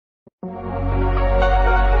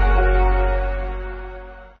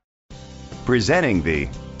Presenting the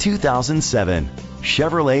 2007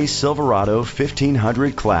 Chevrolet Silverado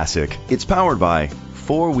 1500 Classic. It's powered by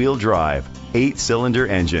four-wheel drive, 8-cylinder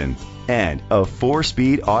engine, and a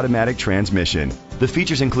 4-speed automatic transmission. The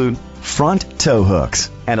features include front tow hooks,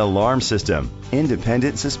 an alarm system,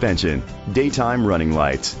 independent suspension, daytime running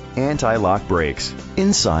lights, anti-lock brakes.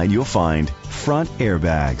 Inside you'll find front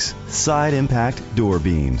airbags, side impact door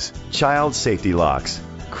beams, child safety locks,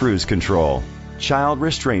 cruise control, child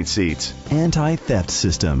restraint seats, anti-theft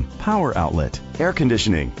system, power outlet, air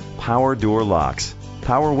conditioning, power door locks,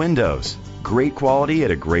 power windows. Great quality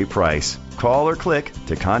at a great price. Call or click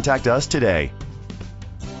to contact us today.